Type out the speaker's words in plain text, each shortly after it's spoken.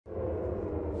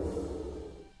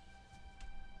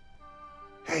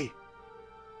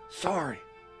sorry.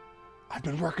 I've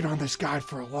been working on this guide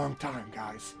for a long time,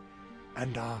 guys.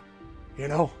 And, you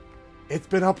know, it's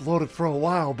been uploaded for a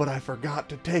while, but I forgot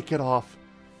to take it off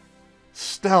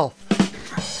stealth.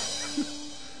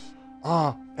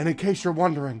 And in case you're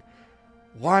wondering,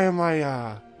 why am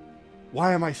I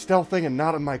stealthing and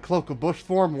not in my cloak of bush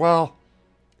form? Well...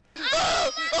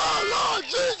 Oh, Lord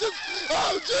Jesus!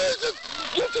 Oh, Jesus!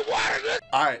 Get the water!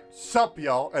 Alright, sup,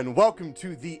 y'all, and welcome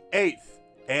to the 8th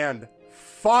and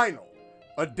final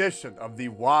edition of the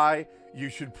Why You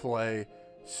Should Play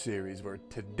series, where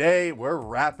today we're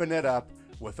wrapping it up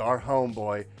with our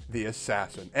homeboy, the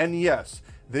Assassin. And yes,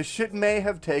 this shit may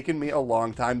have taken me a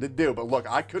long time to do, but look,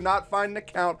 I could not find an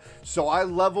account, so I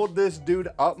leveled this dude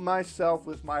up myself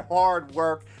with my hard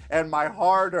work and my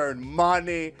hard-earned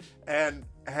money, and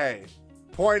hey,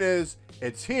 point is,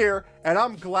 it's here, and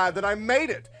I'm glad that I made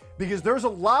it, because there's a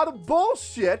lot of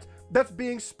bullshit that's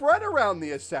being spread around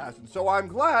the Assassin, so I'm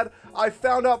glad I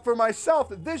found out for myself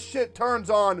that this shit turns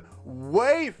on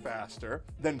way faster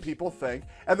than people think,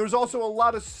 and there's also a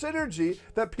lot of synergy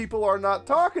that people are not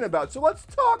talking about, so let's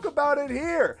talk about it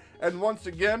here. And once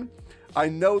again, I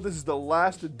know this is the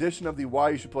last edition of the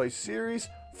Why You Should Play series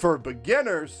for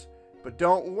beginners, but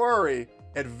don't worry,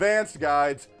 advanced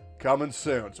guides coming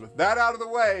soon. So with that out of the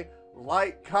way,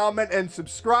 like, comment, and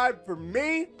subscribe for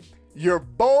me, your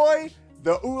boy,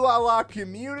 the Ulala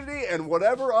community, and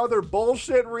whatever other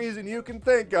bullshit reason you can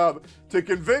think of to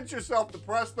convince yourself to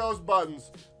press those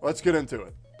buttons. Let's get into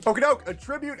it. Okie doke,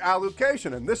 attribute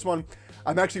allocation, and this one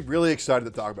I'm actually really excited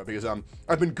to talk about because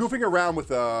I've been goofing around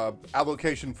with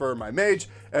allocation for my mage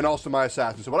and also my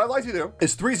assassin. So what I'd like to do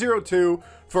is 302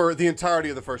 for the entirety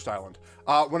of the first island.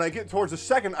 When I get towards the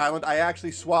second island, I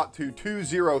actually swap to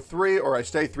 203, or I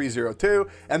stay 302,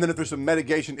 and then if there's some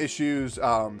mitigation issues,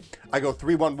 I go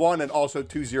 311 and also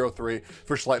 203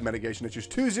 for slight mitigation issues.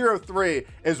 203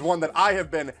 is one that I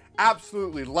have been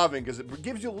absolutely loving because it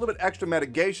gives you a little bit extra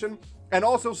mitigation and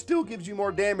also still gives you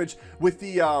more damage with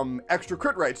the extra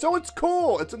crit rate. So it's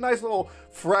cool. It's a nice little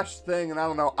fresh thing, and I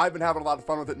don't know, I've been having a lot of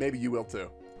fun with it. Maybe you will too.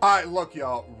 All right, look,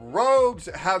 y'all, rogues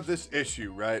have this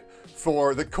issue, right,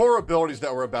 for the core abilities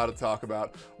that we're about to talk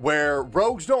about, where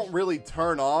rogues don't really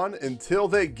turn on until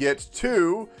they get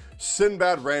to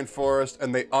Sinbad Rainforest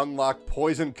and they unlock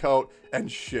Poison Coat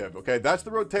and Shiv, okay? That's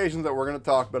the rotations that we're going to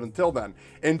talk about until then.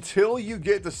 Until you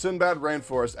get to Sinbad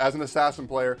Rainforest as an assassin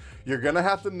player, you're going to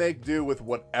have to make do with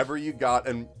whatever you got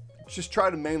and just try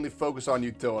to mainly focus on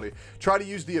utility. Try to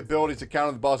use the abilities to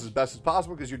counter the boss as best as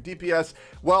possible because your DPS,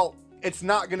 well, it's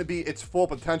not going to be its full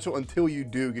potential until you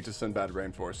do get to Sinbad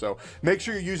Rainforest. So make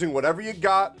sure you're using whatever you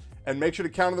got and make sure to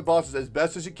counter the bosses as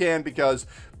best as you can because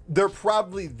they're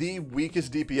probably the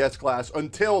weakest DPS class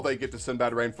until they get to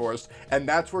Sinbad Rainforest, and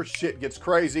that's where shit gets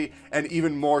crazy, and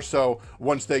even more so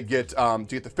once they get to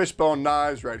get the fishbone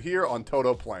knives right here on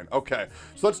Toto Plain. Okay,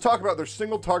 so let's talk about their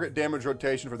single target damage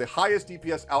rotation for the highest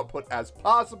DPS output as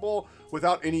possible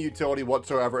without any utility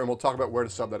whatsoever, and we'll talk about where to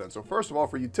sub that in. So first of all,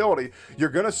 for utility, you're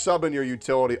gonna sub in your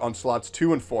utility on slots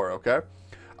 2 and 4, okay?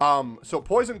 So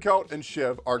Poison Coat and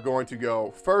Shiv are going to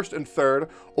go 1st and 3rd,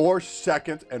 or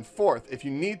 2nd and 4th. If you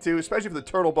need to, especially for the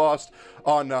turtle boss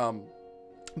on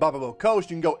Bababo Coast,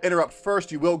 you can go Interrupt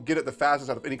first. You will get it the fastest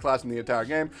out of any class in the entire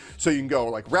game. So you can go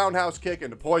like Roundhouse Kick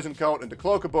into Poison Coat, into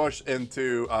Cloak of Bush,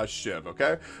 into Shiv,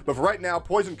 okay? But for right now,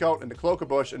 Poison Coat into Cloak of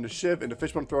Bush, into Shiv, into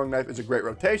Fishbone Throwing Knife is a great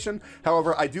rotation.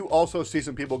 However, I do also see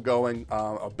some people going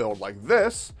a build like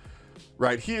this,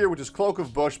 right here, which is Cloak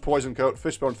of Bush, Poison Coat,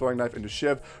 Fishbone Throwing Knife into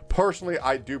Shiv. Personally,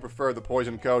 I do prefer the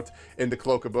Poison Coat into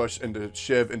Cloak of Bush, into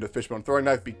Shiv, into Fishbone Throwing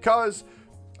Knife because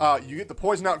you get the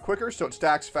poison out quicker, so it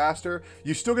stacks faster.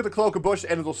 You still get the Cloak of Bush,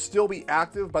 and it'll still be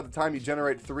active by the time you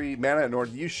generate 3 mana in order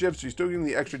to use Shiv, so you're still getting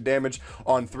the extra damage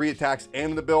on 3 attacks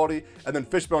and an ability. And then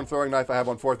Fishbone Throwing Knife I have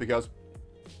on 4th because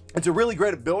it's a really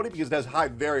great ability because it has high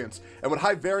variance. And what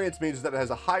high variance means is that it has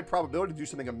a high probability to do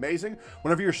something amazing.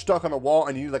 Whenever you're stuck on a wall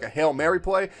and you need like a Hail Mary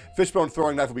play, Fishbone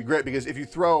Throwing Knife will be great because if you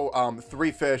throw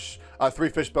 3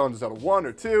 fishbones out of 1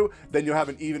 or 2, then you'll have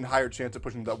an even higher chance of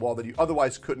pushing that wall that you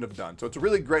otherwise couldn't have done. So it's a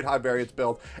really great high variance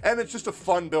build, and it's just a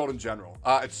fun build in general.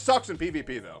 It sucks in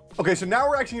PvP though. Okay, so now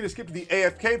we're actually going to skip to the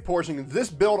AFK portion. This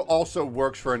build also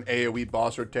works for an AoE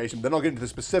boss rotation. Then I'll get into the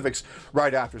specifics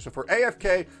right after. So for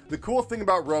AFK, the cool thing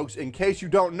about Rogues, in case you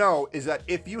don't know, is that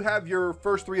if you have your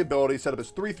first 3 abilities set up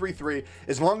as 3-3-3,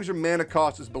 as long as your mana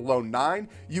cost is below 9,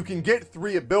 you can get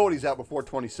 3 abilities out before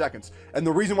 20 seconds. And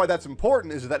the reason why that's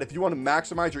important is that if you want to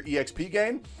maximize your EXP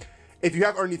gain, If you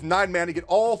have underneath 9 mana, get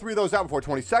all 3 of those out before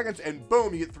 20 seconds, and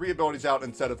boom, you get 3 abilities out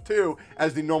instead of 2,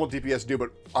 as the normal DPS do,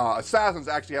 but Assassins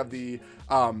actually have the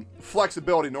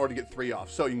flexibility in order to get 3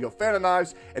 off. So you can go Fan of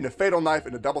Knives, into Fatal Knife,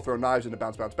 into Double Throw Knives, into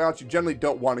Bounce, Bounce, Bounce. You generally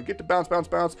don't want to get to Bounce, Bounce,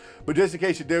 Bounce, but just in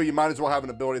case you do, you might as well have an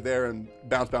ability there, and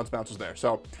Bounce, Bounce, Bounce is there.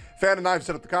 So Fan of Knives,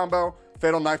 set up the combo,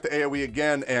 Fatal Knife to AoE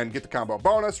again, and get the combo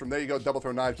bonus. From there you go Double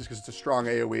Throw Knives, just because it's a strong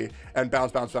AoE, and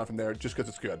Bounce, Bounce, Bounce from there, just because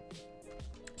it's good.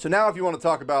 So now if you want to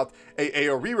talk about a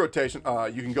AoE rotation,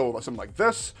 you can go with something like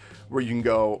this, where you can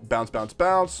go Bounce, Bounce,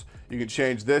 Bounce. You can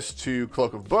change this to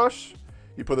Cloak of Bush.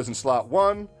 You put this in slot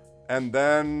 1, and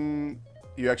then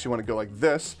you actually want to go like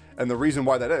this. And the reason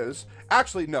why that is,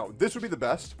 actually, no, this would be the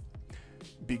best,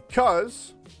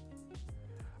 because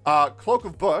Cloak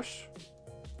of Bush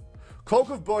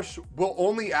will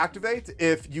only activate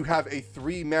if you have a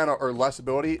 3 mana or less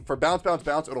ability. For Bounce, Bounce,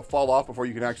 Bounce, it'll fall off before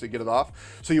you can actually get it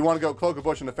off. So you want to go Cloak of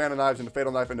Bush into Fan of Knives, into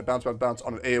Fatal Knife, into Bounce, Bounce, Bounce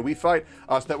on an AoE fight.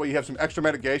 So that way you have some extra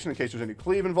mitigation in case there's any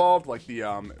cleave involved, like the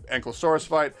Ankylosaurus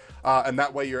fight. And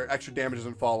that way your extra damage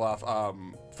doesn't fall off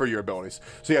for your abilities.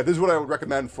 So yeah, this is what I would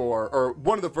recommend for, or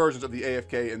one of the versions of the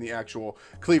AFK and the actual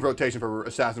cleave rotation for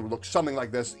Assassin would look something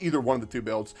like this, either one of the 2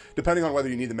 builds, depending on whether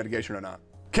you need the mitigation or not.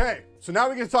 Okay, so now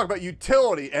we get to talk about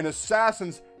utility, and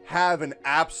Assassins have an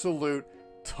absolute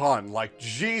ton. Like,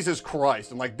 Jesus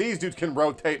Christ. And like, these dudes can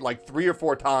rotate like 3 or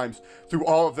 4 times through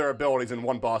all of their abilities in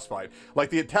one boss fight. Like,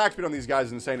 the attack speed on these guys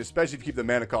is insane, especially if you keep the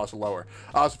mana cost lower.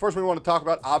 So first we want to talk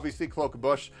about, obviously, Cloak of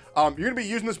Bush. You're going to be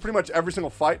using this pretty much every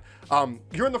single fight.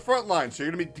 You're in the front line, so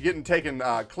you're going to be taking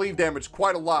cleave damage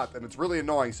quite a lot, and it's really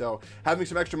annoying. So having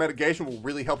some extra mitigation will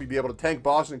really help you be able to tank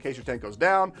bosses in case your tank goes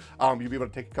down. You'll be able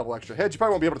to take a couple extra hits. You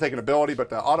probably won't be able to take an ability,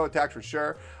 but auto attacks for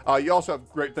sure. You also have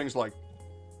great things like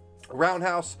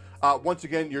Roundhouse. Once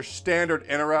again, your standard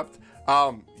interrupt.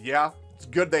 Yeah, it's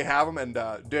good they have them,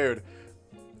 and dude,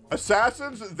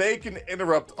 Assassins, they can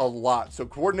interrupt a lot, so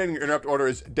coordinating your interrupt order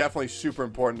is definitely super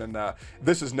important, and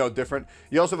this is no different.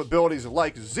 You also have abilities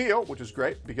like Zeal, which is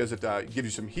great because it gives you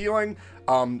some healing.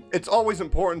 It's always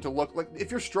important to look, like,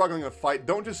 if you're struggling in a fight,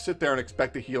 don't just sit there and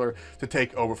expect the healer to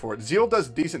take over for it. Zeal does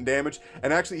decent damage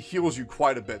and actually heals you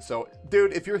quite a bit, so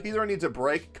dude, if your healer needs a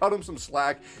break, cut him some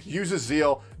slack, use a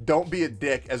Zeal, don't be a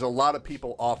dick, as a lot of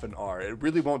people often are. It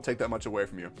really won't take that much away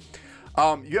from you.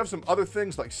 You have some other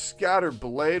things like Scatter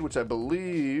Blade, which I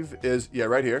believe is, yeah,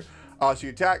 right here. So you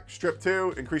attack, strip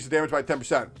 2, increase the damage by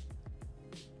 10%.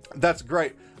 That's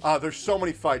great. There's so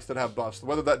many fights that have buffs,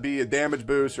 whether that be a damage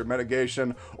boost or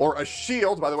mitigation or a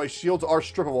shield. By the way, shields are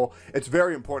strippable. It's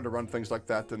very important to run things like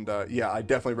that, and yeah, I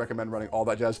definitely recommend running all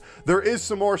that jazz. There is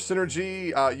some more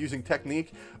synergy using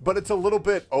technique, but it's a little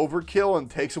bit overkill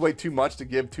and takes away too much to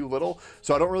give too little,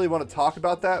 so I don't really want to talk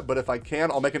about that, but if I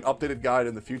can, I'll make an updated guide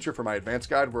in the future for my advanced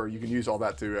guide where you can use all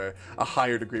that to a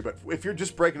higher degree. But if you're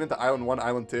just breaking into Island 1,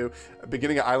 Island 2,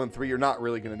 beginning of Island 3, you're not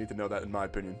really going to need to know that, in my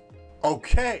opinion.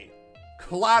 Okay,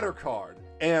 Clatter Card,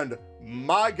 and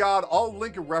my god, I'll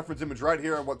link a reference image right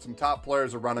here on what some top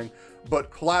players are running, but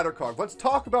Clatter Card, let's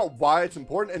talk about why it's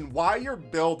important and why you're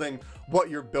building what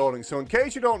you're building. So in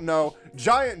case you don't know,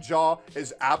 Giant Jaw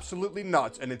is absolutely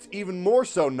nuts, and it's even more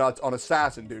so nuts on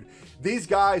Assassin, dude. These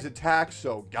guys attack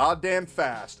so goddamn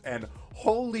fast, and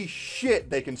holy shit,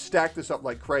 they can stack this up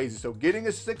like crazy. So getting a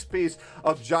 6-piece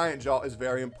of Giant Jaw is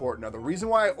very important. Now, the reason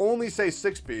why I only say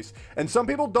 6-piece, and some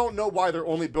people don't know why they're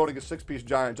only building a 6-piece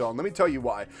Giant Jaw, and let me tell you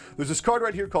why. There's this card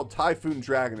right here called Typhoon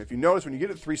Dragon. If you notice, when you get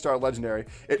it 3-star legendary,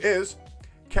 it is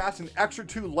cast an extra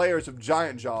 2 layers of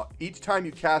Giant Jaw each time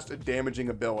you cast a damaging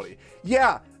ability.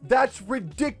 Yeah, that's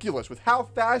ridiculous. With how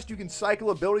fast you can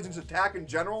cycle abilities and attack in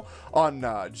general on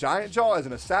Giant Jaw as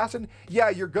an assassin, yeah,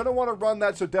 you're going to want to run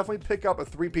that, so definitely pick up a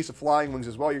 3-piece of Flying Wings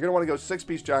as well. You're going to want to go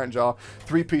 6-piece Giant Jaw,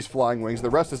 3-piece Flying Wings. The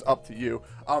rest is up to you.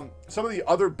 Some of the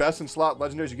other best-in-slot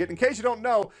legendaries you get, in case you don't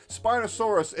know,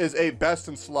 Spinosaurus is a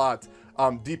best-in-slot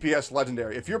DPS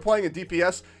legendary. If you're playing a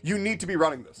DPS, you need to be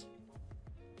running this.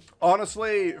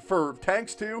 Honestly, for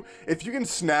tanks too, if you can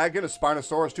snag in a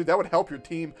Spinosaurus, dude, that would help your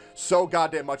team so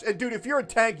goddamn much. And dude, if you're a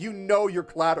tank, you know your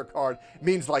Clatter Card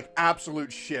means like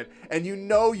absolute shit, and you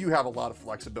know you have a lot of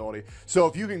flexibility. So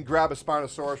if you can grab a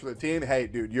Spinosaurus for the team, hey,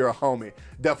 dude, you're a homie.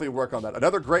 Definitely work on that.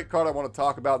 Another great card I want to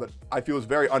talk about that I feel is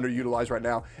very underutilized right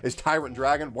now is Tyrant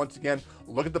Dragon. Once again,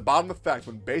 look at the bottom effect.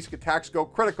 When basic attacks go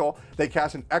critical, they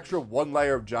cast an extra 1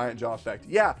 layer of Giant Jaw effect.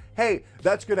 Yeah, hey,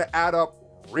 that's going to add up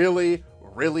really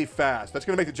fast. That's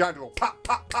going to make the Giant Jaw go pop,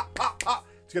 pop, pop, pop, pop.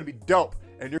 It's going to be dope,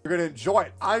 and you're going to enjoy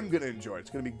it. I'm going to enjoy it. It's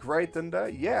going to be great, and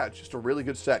yeah, it's just a really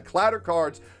good set. Clatter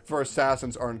cards for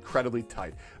Assassins are incredibly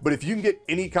tight, but if you can get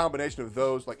any combination of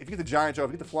those, like if you get the Giant Jaw, if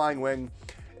you get the Flying Wing,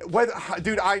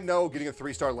 Dude, I know getting a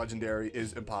 3-star legendary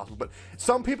is impossible, but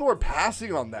some people are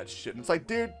passing on that shit. And it's like,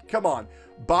 dude, come on.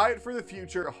 Buy it for the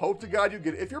future. Hope to God you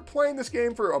get it. If you're playing this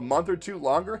game for a month or two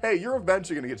longer, hey, you're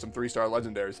eventually going to get some 3-star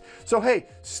legendaries. So, hey,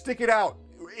 stick it out.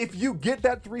 If you get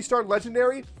that 3-star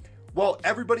legendary, well,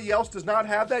 everybody else does not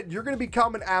have that, you're going to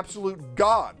become an absolute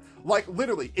god. Like,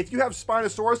 literally, if you have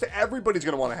Spinosaurus, everybody's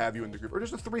going to want to have you in the group, or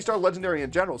just a 3-star legendary in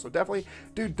general. So definitely,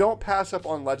 dude, don't pass up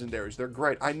on legendaries. They're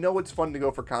great. I know it's fun to go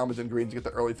for commons and greens to get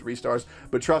the early 3-stars,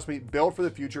 but trust me, build for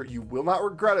the future. You will not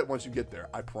regret it once you get there.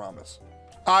 I promise.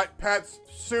 All right, pets,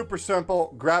 super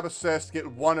simple. Grab assist, get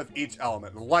one of each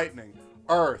element. Lightning,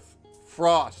 earth,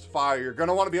 frost, fire. You're going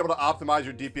to want to be able to optimize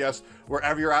your DPS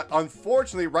wherever you're at.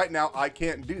 Unfortunately, right now, I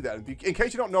can't do that. In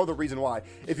case you don't know the reason why,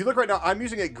 if you look right now, I'm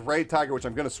using a gray tiger, which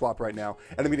I'm going to swap right now,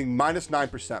 and I'm getting minus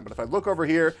 9%. But if I look over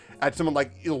here at someone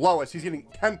like Ulala, he's getting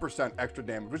 10% extra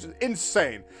damage, which is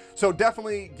insane. So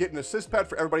definitely get an assist pet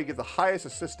for everybody. Get the highest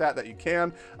assist stat that you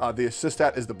can. The assist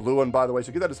stat is the blue one, by the way,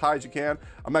 so get that as high as you can.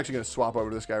 I'm actually going to swap over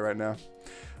to this guy right now.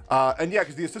 And yeah,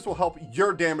 because the assist will help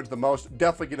your damage the most.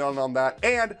 Definitely get on that.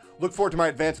 And look forward to my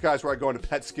advanced guys where I go into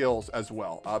pet skills as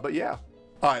well. But yeah.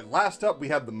 All right, last up, we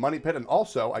have the money pit. And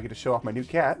also, I get to show off my new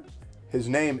cat. His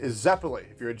name is Zeppeli.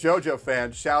 If you're a JoJo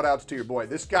fan, shout outs to your boy.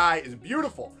 This guy is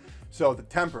beautiful. So the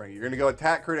tempering, you're going to go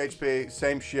attack, crit HP,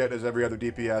 same shit as every other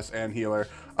DPS and healer.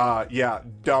 Yeah,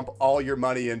 dump all your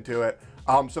money into it.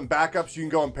 Some backups, you can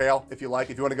go Impale if you like.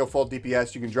 If you want to go full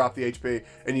DPS, you can drop the HP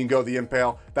and you can go the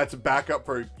Impale. That's a backup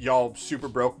for y'all super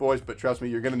broke boys, but trust me,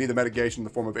 you're going to need the mitigation in the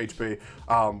form of HP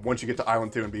once you get to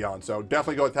Island 2 and beyond. So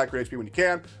definitely go attack crit HP when you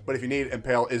can, but if you need,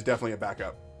 Impale is definitely a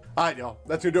backup. All right, y'all,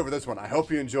 that's going to do it for this one. I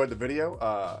hope you enjoyed the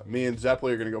video. Me and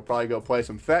Zeppeli are going to probably go play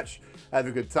some fetch, have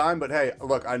a good time. But hey,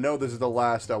 look, I know this is the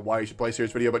last Why You Should Play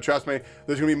series video, but trust me,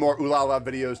 there's going to be more Ulala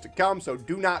videos to come, so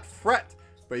do not fret.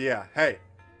 But yeah, hey,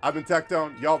 I've been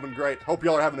Tectone. Y'all been great. Hope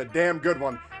y'all are having a damn good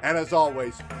one. And as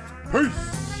always,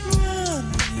 peace.